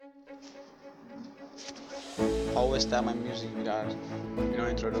always start my music with that,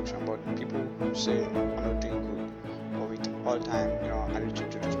 introduction. But people say I'm not doing good. But with all time, I need to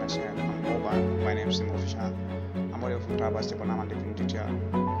introduce myself. I'm mobile. My name is Slimofficial. I'm audio from Tribal Step, and I'm living in detail.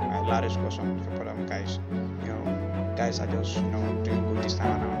 Larry's question for them guys. Guys are just doing good this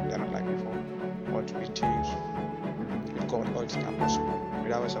time around. They're not like before. But with things, with God, all things are possible.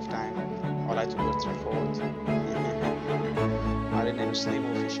 Without waste of time, I'd like to go straight forward. My name is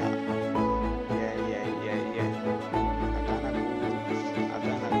Slimofficial.